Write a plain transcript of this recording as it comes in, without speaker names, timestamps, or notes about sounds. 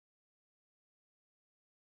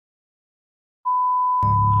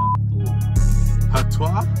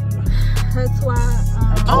Toi? Toi.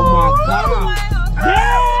 Oh my God.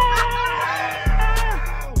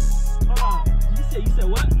 Hold on. You said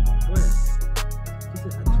what? Go ahead. You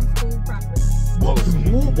said On school property. Whoa.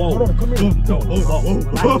 Hold on, come here.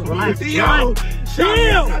 Relax. Yo. Chill.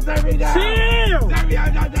 Chill.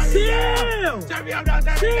 If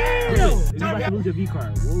you like to lose your V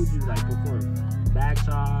card, what would you like before? Back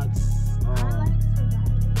shots.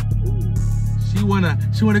 She wanna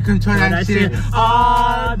control that shit.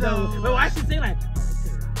 Oh, no. But why she say like?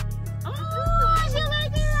 Oh, she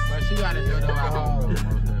like it. But she gotta do it at home.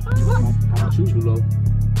 How about you, Chulo?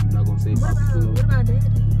 I'm not gonna say What about daddy?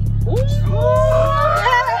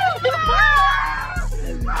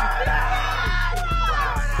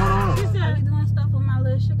 She said we doing stuff with my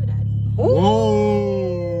little sugar daddy.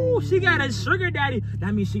 Whoa! She got a sugar daddy.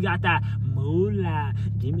 That means she got that moolah.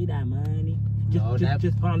 Give me that money. Just hold on.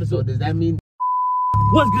 So does that mean?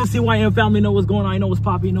 What's good, CYM family? You know what's going on? You know what's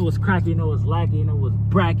popping? You know what's cracking? You know what's lacking? You know what's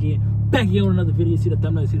bracking? Back here on another video. You see the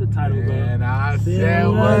thumbnail? You see the title, bro? And I said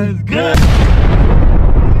what's good.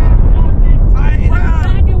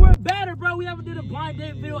 We're better, bro. We haven't did a blind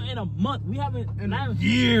date video in a month. We haven't In a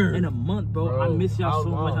year. In a month, bro. I miss y'all so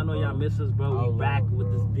much. I know y'all miss us, bro. We back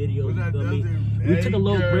with this video. You feel me? We took a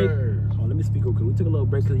little break. Oh, let me speak okay. We took a little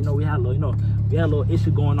break because we had a little,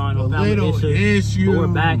 issue going on. A little issue. But we're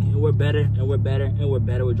back and we're better and we're better and we're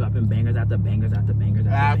better. We're dropping bangers after bangers after bangers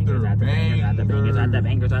after bangers after bangers after bangers after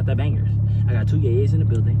bangers after bangers. I got 2 yays in the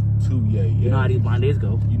building. 2 yays. You know how these blind days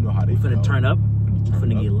go. You know how they go. We finna turn up. We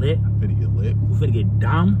finna get lit. We finna get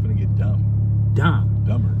dumb. Finna get dumb.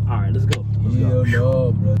 Dumber. All right, let's go. Let's go.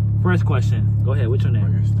 No, bro. First question. Go ahead. What's your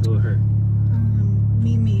name? Go with her.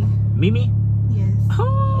 Mimi. Mimi? Yes.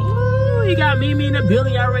 Oh, you got Mimi in the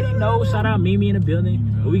building. I already know. Shout out Mimi in the building.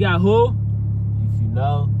 You know. We got who? If you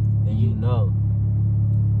know, then you know.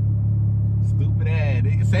 Stupid ass.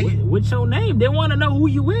 They can say it. What's your name? They want to know who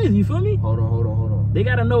you is. You feel me? Hold on. They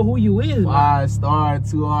got to know who you is. 5-star,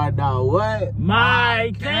 2 hard now. What?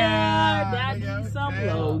 My God, God, that nigga, needs some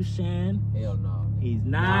damn. lotion. Hell no. He's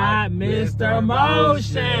not Mr.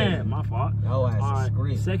 Motion. My fault. Yo, ass All right.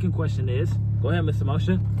 scream. Second question is, go ahead, Mr.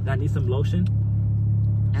 Motion. I need some lotion.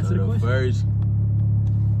 Answer the question.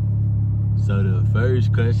 So the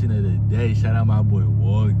first question of the day, shout out my boy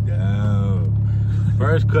Walk Down.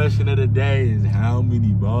 First question of the day is how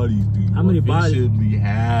many bodies do you officially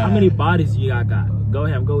have? How many bodies you got? Go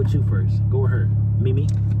ahead, go with you first. Go with her. Mimi.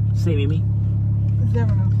 Say Mimi. 0.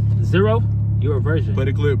 0? You're a virgin. Play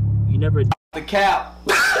the clip. You never The cap. Stop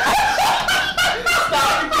the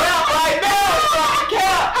cap right now. Stop the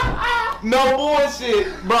cap. No bullshit,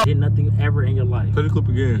 bro. did nothing ever in your life. Play the clip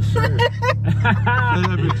again. Sure. Play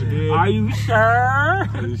that bitch again. Are you sure?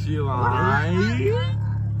 Is she lying?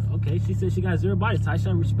 Okay, she said she got 0 bodies. I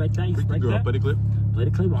shall respect that. You respect Girl, that? play the clip. Play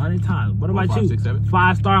the clip 100 times. What about 5, you? 6, 7.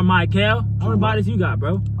 5-star Michael. How many bodies you got,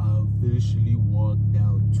 bro? I officially walked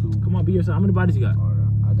down 2. Come on, be yourself. How many bodies you got?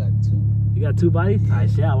 I got 2. You got 2 bodies?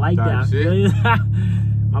 Yeah. I like that. I Shit. feel you.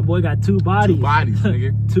 My boy got 2 bodies. 2 bodies,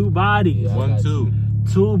 nigga. 2 bodies. Yeah. 1, 2.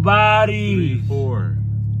 2 bodies. 3, 4.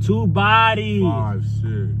 2 bodies. 5,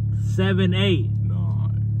 6. 7, 8.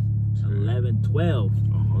 9. 11, 12.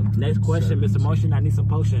 100, Next question, Mr. 17. Motion. I need some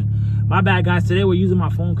potion. My bad, guys. Today we're using my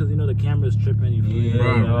phone because, the camera's tripping. You feel me?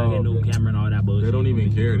 Yeah, I get no camera and all that bullshit. They don't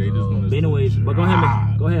even care. They just want to. But anyways, but go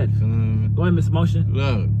ahead, Go ahead, Mr. Motion.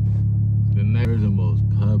 Look, the next is the most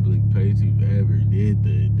public place you've ever did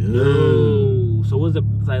the do. No. So what's the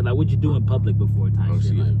like? What'd you do in public before? Type Oh,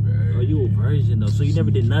 shit? she a virgin. Are you a virgin though? So you never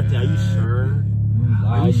did nothing? Are you sure?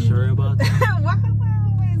 Are you sure about that? Why am I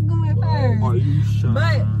always going first? Are you sure?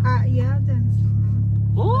 But yeah, I've done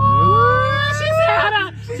something. Ooh,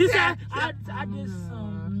 she said, I did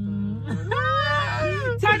some.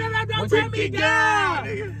 Turn it up, don't turn me down.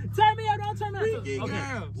 Turn me up, don't turn me up.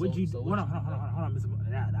 Okay, would you? Hold on, Mr.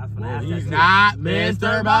 Yeah, that's what I asked. He's not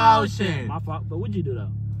Mr. Motion. My fault, but what'd you do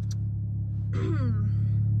though?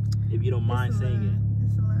 If you don't mind saying it.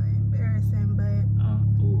 It's a little embarrassing, but.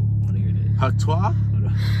 Ooh, I want to hear this. Toi?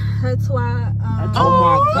 Toi.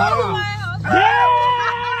 Oh my God.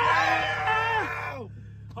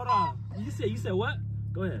 Hold on. You said what?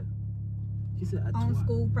 Go ahead. She said On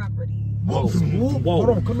school property. Whoa. Hold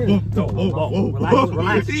on, come here. Whoa.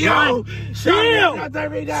 Relax. Yo. Chill.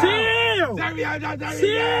 Turn me down. Chill. Turn me down.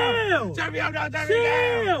 Chill. Turn me down.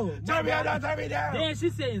 Turn me down. Then she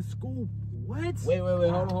said in school. What? Wait.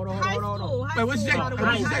 Hold on. High school. Wait, what'd she say? High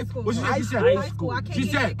What'd she say? school. She said High school. She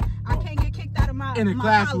said I can't get kicked out of my in the my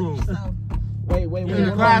classroom. college, so. Wait. in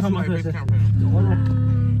the classroom. Like, bitch,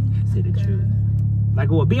 Say the truth. Like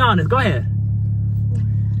what? Be honest. Go ahead.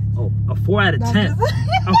 Oh, a 4 out of 10.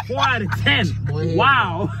 A 4 out of 10. Boy,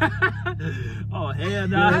 Wow. Oh, hell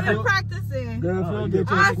no. I've been practicing. Girl, if you don't get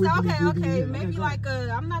your Alright, so squiggly, okay. squiggly, Maybe like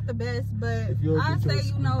I'm not the best, but If you don't I'd get your say,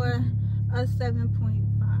 you know, a 7.5.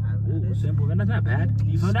 Ooh, simple. That's not bad.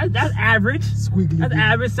 You feel that's average. Squiggly. That's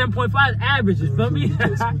average. 7.5 is average. You feel me?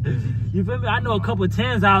 You feel me? I know a couple of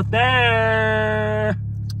 10s out there.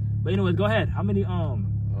 But anyways, go ahead. How many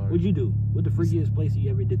what'd you do? What the freakiest place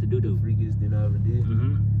you ever did to do? Freakiest thing I ever did?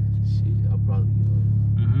 Mm-hmm. Shit, I probably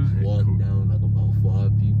walked down like about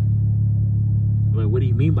 5 people. Wait, what do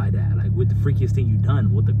you mean by that? Like, what the freakiest thing you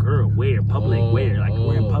done with the girl? Where? Public? Where? Like,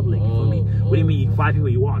 where in public? You feel me? What do you mean 5 people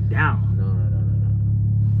you walk down? No.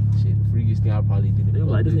 Shit, the freakiest thing I probably did in They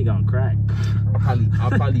like, this nigga on crack. I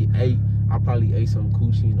probably ate some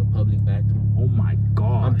coochie in a public bathroom. Oh my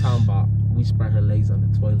gosh. I'm talking about we spread her legs on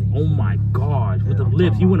the toilet. Oh my gosh. With the I'm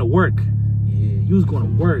lips, you went to work. Yeah. You was going to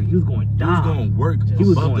work. You was going down. He was going to work. He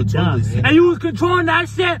was above going the down. toilet. And you was controlling that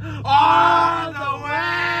shit all the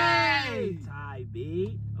way. Ty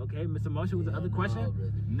B. Okay, Mr. Motion was the other question.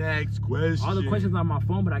 Next question. All the questions on my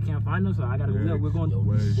phone, but I can't find them, so I gotta go. We're going to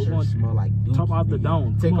smell like dookie, top off the nigga.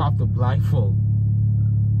 dome. Take off the blindfold.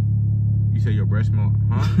 You say your breath smell,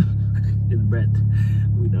 huh? It's breath.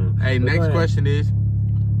 We know. Hey, But next question is,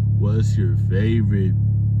 what's your favorite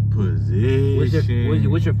position?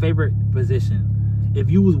 What's your favorite position? If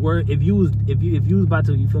you was about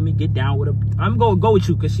to, you feel me, get down with her. I'm gonna go with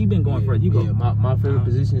you because she been going first. You go. Yeah, my favorite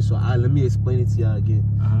position. So let me explain it to y'all again.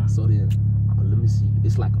 So then, let me see.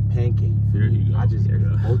 It's like a pancake. You feel me? I just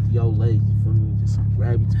both of your legs. You feel me? Just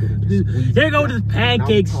grab you together and just squeeze. Here go with this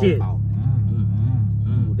pancake shit.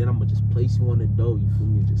 Then I'm gonna just place you on the dough. You feel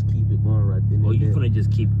me? Just keep it going right then. Oh, you finna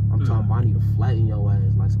just keep. I'm talking about I need to flatten your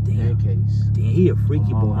ass like some pancakes. Damn, he a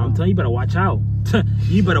freaky boy. I'm telling you, better watch out.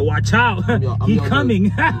 You better watch out. He coming.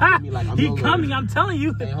 He coming. I'm telling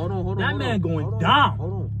you. Hey, hold on. That man going down.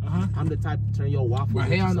 Hold on. I'm the type to turn your waffle. But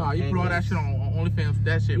hell no, you put all that shit on OnlyFans for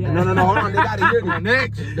that shit, Yeah. bro. No, hold on. They gotta hear this.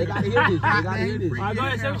 Next. They gotta hear this. They gotta hear this. All right, go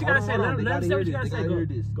ahead. Say what you gotta say. Let him say what you gotta say.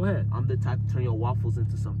 Go ahead. I'm the type to turn your waffles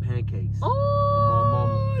into some pancakes.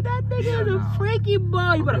 Oh, that nigga is a freaky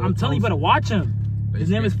boy. You better. I'm telling you, you better watch him. His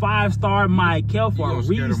name is 5-star Michael for a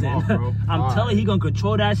reason. I'm telling you, he gonna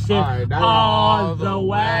control that shit all the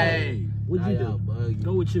way. What'd you do?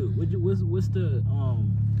 Go with you. What's the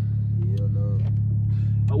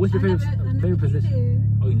Oh, what's your favorite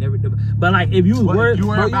position? Oh, you never do. But like, if you was about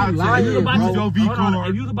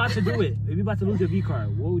to do it, if you about to lose your V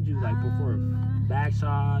card, what would you like prefer? Back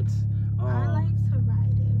shots. I like to ride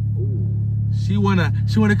it. Ooh. She wanna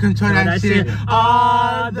control that shit.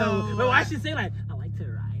 But why she say like, I like to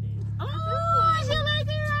ride it? Oh, she like to ride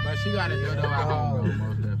it. But she got a dildo at home though,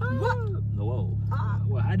 most definitely. Whoa.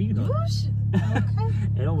 Well, how do you know? Okay.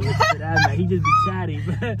 Hey, don't listen to that man. He just be chatting.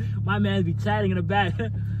 My man be chatting in the back.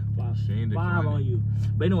 Five on you.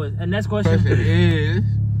 But anyways, and next question is.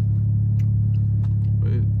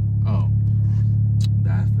 Oh,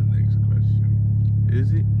 that's the next question.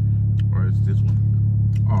 Is it, or is this one?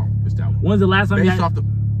 Oh, it's that one. When's the last time you had?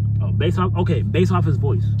 Based off his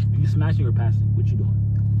voice. You smashing or passing? What you doing?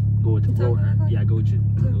 Go with her. Yeah, go with you.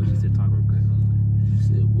 Go with you. Said talk real quick. You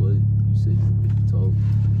said what? You said you want me to talk.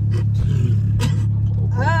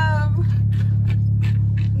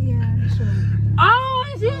 Yeah, sure. Oh,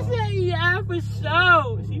 she said yeah for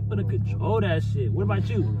sure. She finna control that shit. What about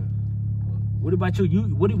you? What about you?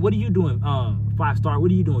 What are you doing? 5-star.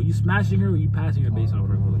 What are you doing? You smashing her or you passing her based off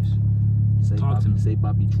her voice? Talk to me. Say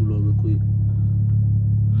Papi Chulo real quick.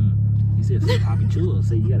 He said say Papi Chulo.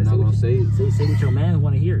 Say you gotta say what say what your man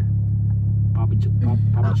want to hear. Papi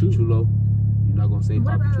Chulo. You're not gonna say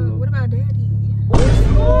Papi Chulo. What about Daddy?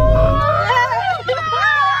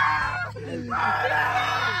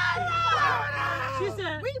 She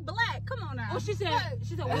said we black. Come on now. Oh, she said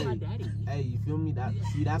what about Daddy? Hey, you feel me?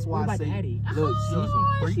 That's why I say Daddy? Look,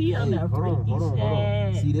 she on that hold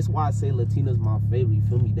on. See, that's why I say Latina's my favorite. You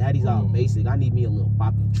feel me? Daddy's all basic. I need me a little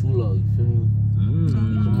Papi Chulo. You feel me?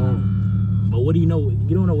 Come on. But what do you know?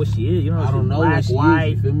 You don't know what she is. You don't know. I don't know black, what she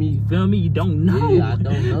white. is. You feel me? You feel me? You don't know. Yeah, I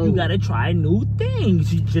don't know. You gotta try new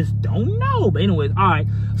things. You just don't know. But anyways, all right.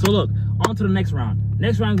 So look, on to the next round.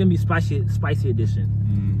 Next round gonna be spicy edition.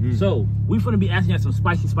 So we finna be asking you some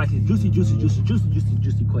spicy, juicy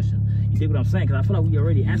question. You dig what I'm saying? Cause I feel like we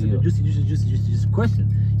already answered the juicy question.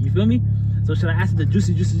 You feel me? So should I answer the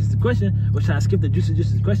juicy question, or should I skip the juicy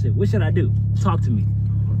question? What should I do? Talk to me.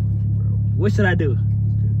 What should I do?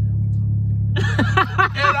 And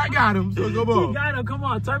I got him, so come on. You got him, come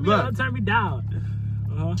on. Turn me up, turn me down.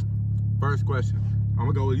 First question. I'm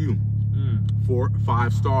gonna go with you.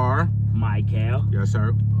 4-5-star. Michael. Yes,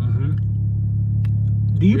 sir.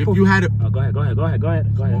 Do you? If you had it. Oh, go ahead. Come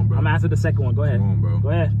on, bro. I'm gonna answer the second one. Go ahead. Come on, bro. Go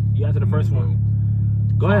ahead. You answer the first one.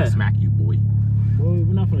 Go I'll ahead. smack you, boy. Boy,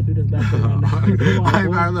 we're not gonna do this back.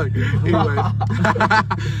 Alright, look. Anyway.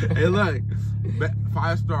 Hey, look.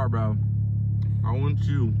 5-star, bro. I want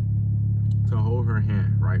you to hold her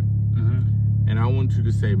hand, right? And I want you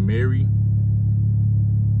to say marry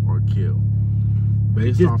or kill.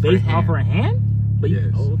 Based off her hand? But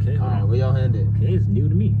yes. Oh, okay. All right, where y'all hand at? Okay, it's new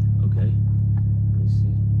to me. Okay. Let me see.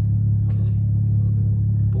 Okay.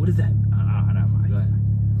 But what is that? Never mind. Go ahead.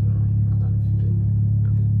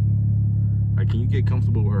 Like, can you get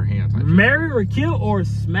comfortable with her hands? Like, marry or kill or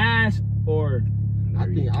smash or? I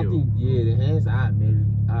think, yeah, the hands. I marry.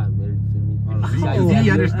 Feel me? Hold on.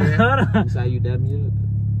 You understand? This how you dab me up?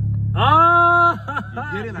 Oh,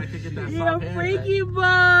 you get it? I can get that you're soft a hand. freaky boy.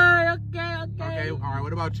 Okay. All right.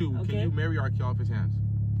 What about you? Okay. Can you marry or kill off his hands?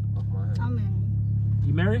 Off my hand. I'm married.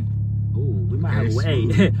 You married? Ooh, we might have a Hey,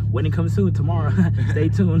 wedding. Wedding coming soon tomorrow. Stay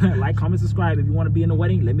tuned. Like, comment, subscribe. If you want to be in the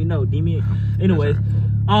wedding, let me know. DM me. Anyways,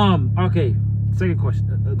 okay. Second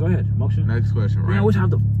question. Go ahead. Motion. Next question, right? Man, I wish I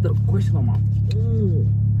had the question on my. Ooh.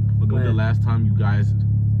 But go When's the ahead. last time you guys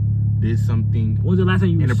did something When's the last time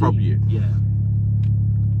you inappropriate? Yeah.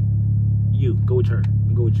 You go with her.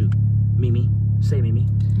 Go with you. Mimi. Say Mimi.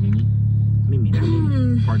 Mimi? Mimi. Not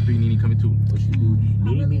Mimi. Part 3, Nene coming too. What she do? I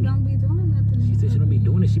Mimi. really Mimi. don't be doing nothing. She said she don't be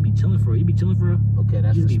doing it. She be chilling for her. You be chilling for her. Okay,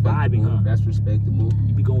 that's You just be respectable. vibing, huh? That's respectable.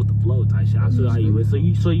 You be going with the flow type shit. I saw how you was. So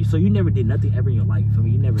you never did nothing ever in your life. You feel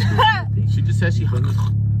me? You never did nothing. She just said she hung.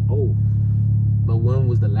 Oh. But when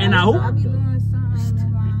was the last And I hope- I time? be though? doing something.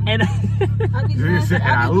 And I be doing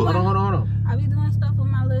Hold on. I be doing stuff with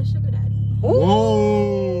my little sugar daddy.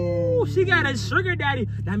 Whoa, she got a sugar daddy.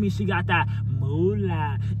 That means she got that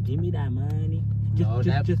moolah. Give me that money. Just hold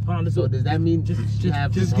on. So does that mean just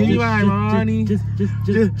Just give me my money. Just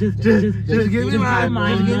give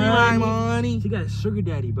me my money. She got a sugar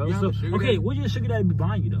daddy, bro. Yeah, So sugar okay, daddy. what your sugar daddy be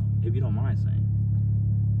buying you though, if you don't mind saying?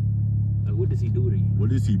 Like, what does he do to you? What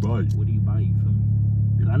does he buy? What do you buy you? Feel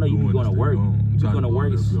me? I know you be going to work. You be going to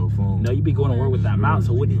work. No, you be going to work with that mouth.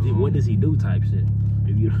 So what does he do type shit?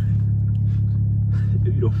 If you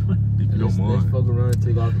don't Let's fuck around and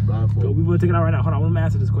take off the blindfold. Yo, we will take it out right now. Hold on, let me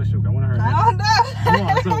answer this question. I want to hear. I don't know.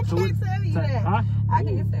 I can't tell you that. Huh? I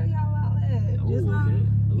can't tell y'all all that. Oh, Just okay.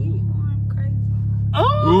 he be going crazy.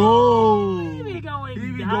 Oh, he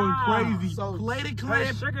be going crazy. So, play the Her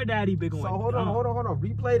clip. sugar daddy be going. So hold on.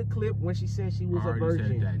 Replay the clip when she said she was a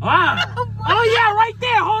virgin. Ah! Oh yeah, right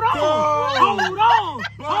there. Hold on.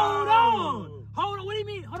 Hold on. What do you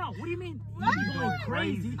mean? Hold on. What do you mean? You be going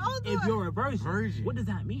crazy if you're a virgin. What does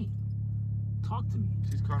that mean? Talk to me.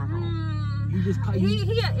 She's calling her home. You just call He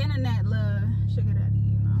an internet little sugar daddy,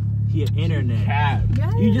 you know. He an internet. Yeah,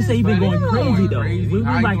 You just say he been going crazy though. Crazy. We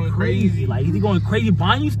How you like going crazy. crazy? Like is he going crazy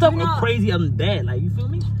buying you stuff No. or crazy other than that? Like you feel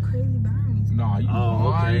me? Crazy behind me. Nah, you Oh, okay.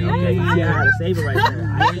 lying. Okay, you Yeah. see how to save it right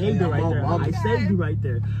there. I saved it right there. Mama. I saved you right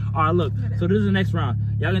there. All right, look. So this is the next round.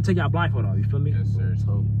 Y'all gonna take y'all blindfold off. You feel me? Yes, sir.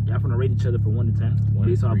 So, Y'all gonna rate each other from 1 to 10. 1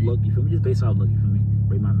 to Based off 3. look. You feel me? Just based off look. You feel me?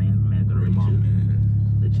 Rate my man. My man's gonna rate you.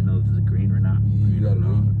 Let you know if it's a green or not. you gotta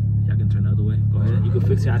know. Y'all can turn the other way. Go ahead. You can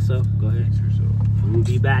fix yourself. Go ahead. We'll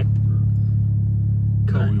be back.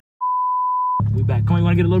 Cut. We back. Come on, you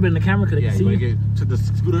wanna get a little bit in the camera? Cause they Yeah, can you see wanna you. get to the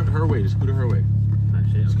scooter her way. Type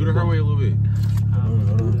shit. Scooter her way a little bit. I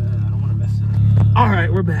don't want to mess it up. All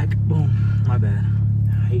right, we're back. Boom. My bad.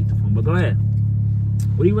 I hate the phone, but go ahead.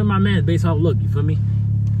 What do you rate my man based off look? You feel me?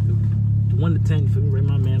 1 to 10. You feel me? Rate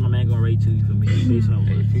my man. My man gonna rate you. You feel me? Based off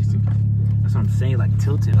look. That's what I'm saying. Like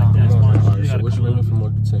tilted like that. Alright, so what's your rating from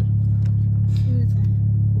 1 to 10? She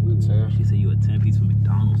was a 10. She said you a 10 piece from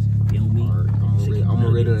McDonald's. You feel me? Alright, I'm gonna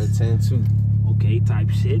rate it a 10 too. Okay, type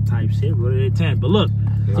shit. Rate it a 10. But look,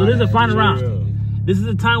 so this is the final round. This is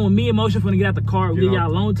the time when me and Moshe finna get out the car. We give y'all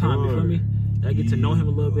alone time. You feel me? Y'all get to know him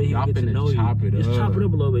a little bit. He'll get to know you. Just chop it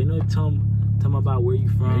up a little bit. You know, tell him about where you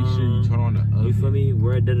from. Make sure you turn on the oven. You feel me?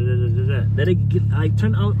 Where Let it get like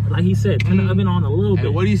turn up, like he said, turn the oven on a little bit.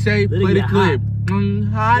 Hey, what do you say? Let it Play the get clip.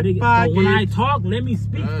 Hot So pocket. when I talk, let me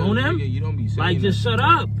speak on him. You don't be saying Like just shut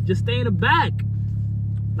nothing. up. Just stay in the back,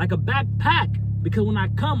 like a backpack. Because when I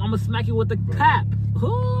come, I'ma smack you with the cap.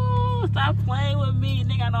 Ooh, stop playing with me,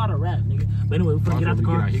 nigga. I know how to rap, nigga. But anyway, we're gonna get out the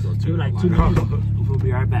car. Give it like 2 minutes. We'll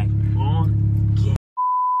be right back.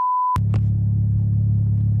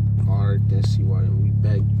 Alright, then see why we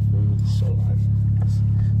back, you feel me?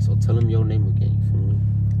 So tell him your name again, you feel me?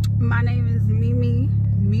 My name is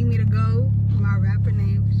Mimi to go. My rapper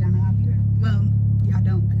name, cause y'all know I be rapping. Well, y'all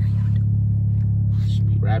don't, but now y'all do. Should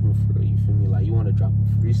be rapping for real, you feel me? Like you wanna drop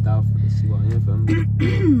a freestyle for the CYN, feel me?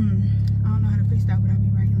 I don't know how to freestyle, but I be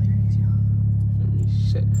writing lyrics, y'all. Feel me?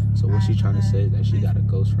 she trying to say that she got a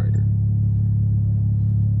ghostwriter.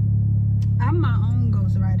 I'm my own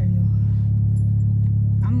ghostwriter, y'all.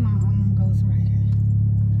 I'm my own ghostwriter.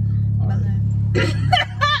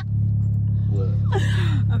 What?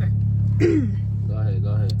 Okay. Go ahead.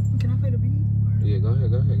 Can I play the beat? Yeah, go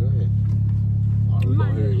ahead. Alright, we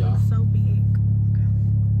gonna hear y'all. So big. Okay.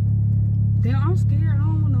 Damn, I'm scared. I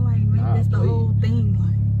don't want to like make this the whole thing.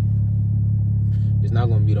 Like, it's not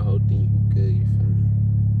gonna be the whole thing. You good? You feel me?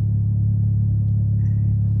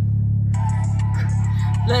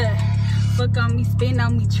 look. Fuck on me, spin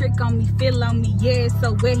on me, trick on me, feel on me, yeah.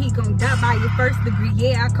 So where he gon' die by your first degree?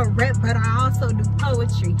 Yeah, I can rap, but I also do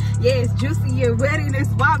poetry. Yeah, it's juicy and wet and it's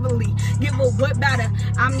wobbly. Give a what better?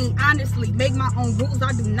 I mean, honestly, make my own rules.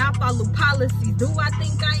 I do not follow policies. Do I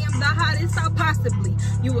think I am the hottest? How possibly?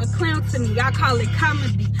 You a clown to me, I call it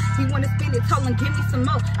comedy. He wanna spin it, told him, give me some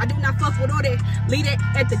more. I do not fuck with all that, leave it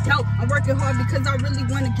at the door. I'm working hard because I really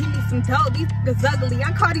wanna give me some dough. These niggas ugly,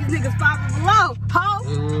 I call these niggas 5 and below. Ho!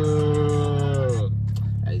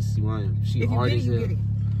 Hey, see one, she if you hard get it, as you hell. get it.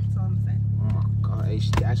 That's all I'm saying. Oh my god, hey,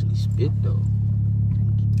 she actually spit though.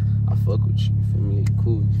 I fuck with you, feel me? You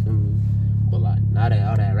cool, you feel me? But like, now that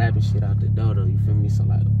all that rapping shit out the door though, you feel me? So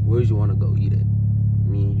like, where's you wanna go eat at?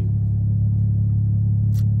 Me and you.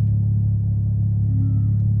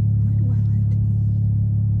 What do I like to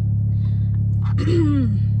eat?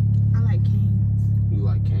 I like Cane's. You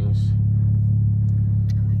like Cane's?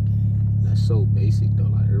 I like Cane's. That's so basic though.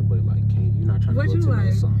 Like everybody like Cane's. You're not trying What to go you to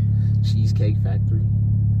like? some Cheesecake Factory. You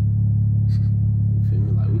feel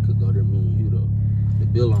me? Like we could go there, me and you though. The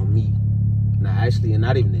bill on me. Now actually, and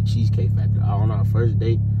not even the Cheesecake Factory. On our first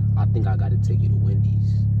date, I think I gotta take you to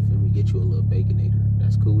Wendy's. You feel me? Get you a little Baconator.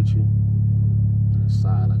 That's cool with you? On the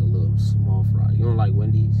side, like a little small fry. You don't like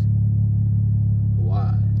Wendy's?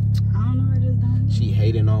 Why? I don't know, I just don't. She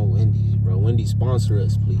hating on Wendy's, bro. Wendy's sponsor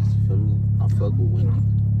us, please. You feel me? I fuck with Wendy's.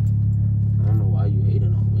 I don't know why you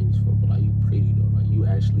hating on Wendy's for, but like you pretty though. Like you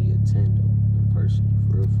actually attend though in person,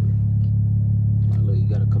 for real. Like look, you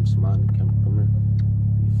gotta come smile in the camera. Come here.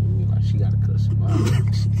 You feel me? Like she gotta come smile.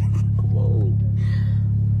 Come on.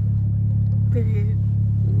 Period. You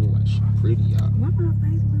feel me? Like she pretty, y'all. Why my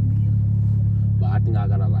face look big? But I think I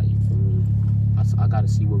gotta like, you feel me? I gotta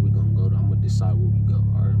see where we gonna go though. I'm gonna decide where we go.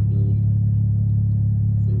 Alright, me and you.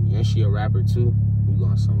 Feel me? And she a rapper too. We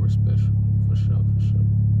going somewhere special. For sure.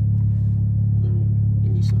 Feel me?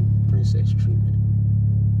 Give me some princess treatment.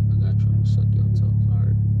 I got you. I'm gonna suck your toes.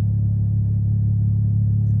 Alright.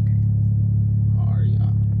 Alright,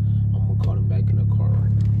 y'all. I'm gonna call them back in the car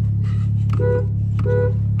right now.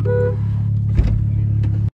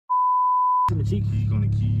 In the cheek. He's gonna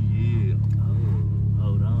key, yeah. Oh,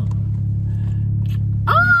 hold on.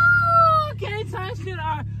 Oh, okay, time shit.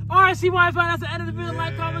 Alright, see why that's the end of the video.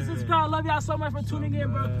 Like, comment, subscribe. Love y'all so much for tuning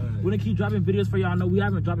in, bro. We're gonna keep dropping videos for y'all. I know we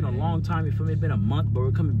haven't dropped in a long time. You feel me? It's been a month, but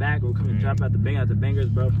we're coming back. We're coming to drop out the bangers,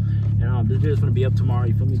 bro. And this video's gonna be up tomorrow.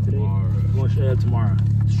 You feel me? Today, going straight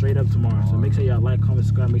up tomorrow. So make sure y'all like, comment,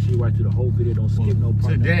 subscribe. Make sure you watch through the whole video. Don't skip no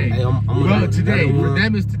part. Today, Hey, I'm bro, today. For one.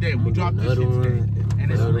 them, it's today. We dropped this shit today,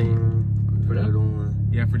 and it's free. For the other one.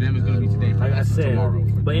 Yeah, for them, it's gonna be today. Like I said, tomorrow.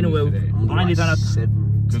 but anyway, find these on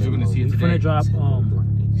because we're gonna see it we're today. gonna drop.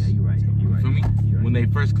 Yeah, you're right. You feel me? When they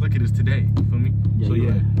first click it, it's today. You feel me? Yeah, So you're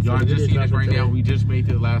yeah, right. y'all So just the seen video this right dropping now. today. We just made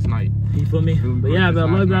it last night. You feel me? We But yeah, recorded man, this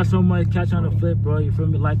love y'all last so much. Catch you on the flip, bro. You feel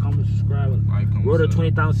me? Like, comment, subscribe. Like, comment, We're to sub.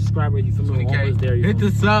 20,000 subscribers. You feel me? We're 20K. almost there. You Hit feel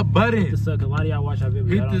the me? sub button. Hit the sub, 'cause a lot of y'all watch our videos.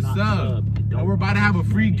 Hit Y'all the don't sub. And we're about to have a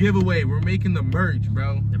free giveaway. We're making the merch,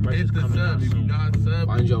 bro. The merch is Hit the coming out sub. If you soon. not sub,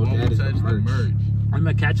 Find your won't dad is the touch the merch. merch. I'm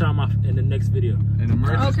gonna catch y'all in the next video. And the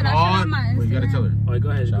merch is can I shout out called. my Wait, you gotta Instagram? tell her. All right, go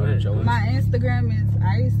ahead. My Instagram is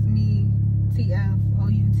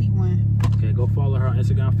IceMeTFOUT1. Okay, go follow her on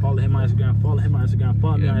Instagram. Follow him on Instagram. Follow me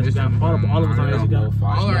on Instagram. Follow all of us on Instagram.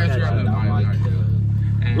 All our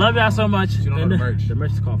Instagram. Love y'all so much. You don't know And the merch. The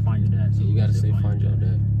merch is called Find Your Dad. So You gotta say find your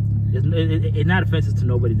dad. It's not offensive to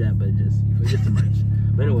nobody, dad, but it's just the merch.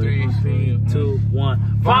 But anyway, 3, 2,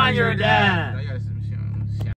 1. Find your dad.